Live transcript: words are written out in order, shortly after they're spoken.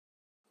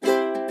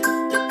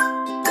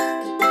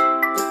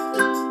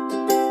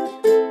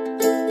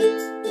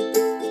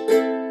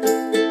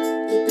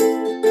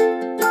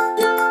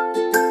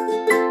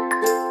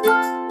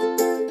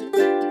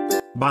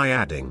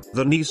adding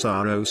the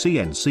Nisaro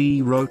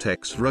CNC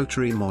Rotex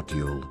Rotary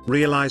module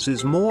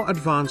realizes more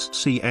advanced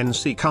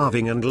CNC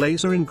carving and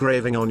laser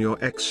engraving on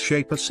your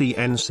X-Shaper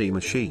CNC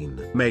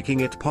machine, making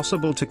it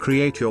possible to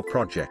create your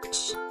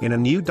projects in a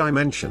new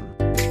dimension.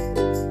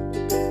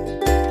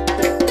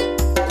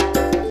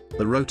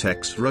 The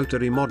Rotex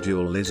Rotary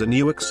module is a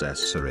new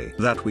accessory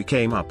that we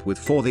came up with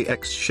for the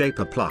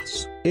X-Shaper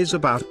Plus, is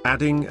about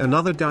adding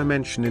another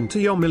dimension into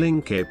your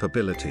milling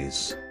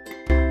capabilities.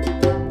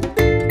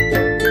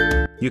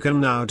 You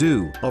can now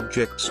do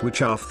objects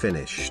which are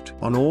finished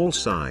on all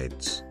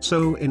sides.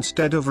 So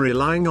instead of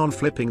relying on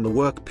flipping the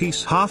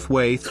workpiece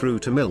halfway through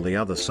to mill the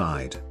other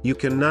side, you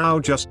can now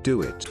just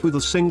do it with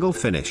a single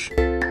finish.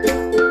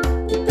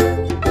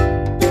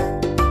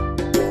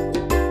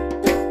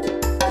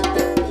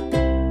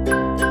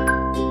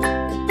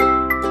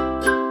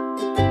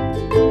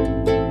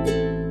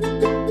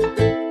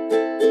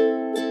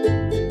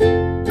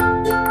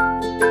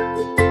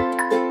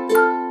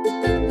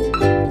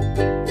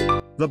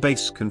 The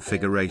base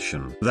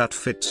configuration that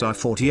fits our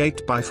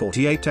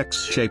 48x48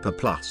 X-Shaper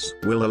Plus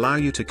will allow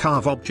you to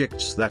carve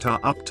objects that are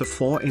up to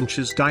 4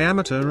 inches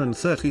diameter and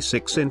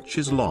 36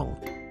 inches long.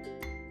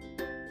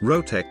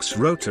 Rotex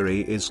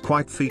Rotary is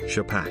quite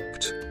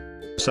feature-packed.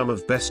 Some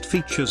of best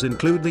features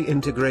include the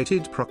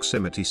integrated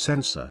proximity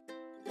sensor,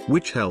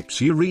 which helps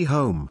you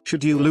rehome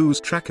should you lose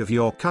track of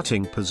your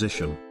cutting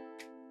position.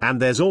 And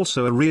there's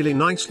also a really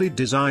nicely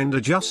designed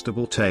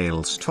adjustable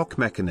tailstock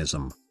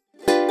mechanism.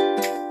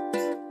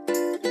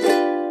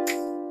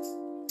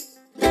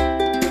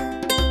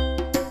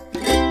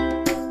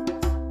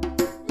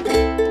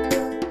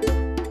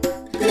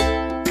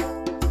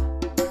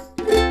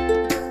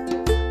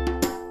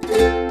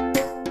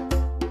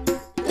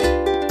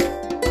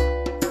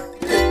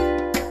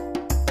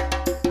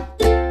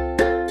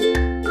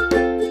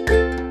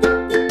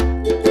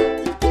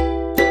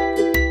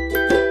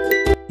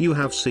 You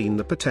have seen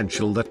the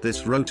potential that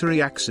this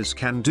rotary axis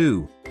can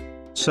do.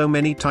 So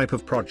many type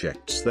of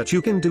projects that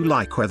you can do,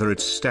 like whether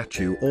it's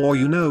statue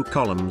or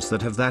columns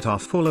that have that are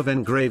full of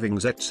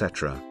engravings,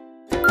 etc.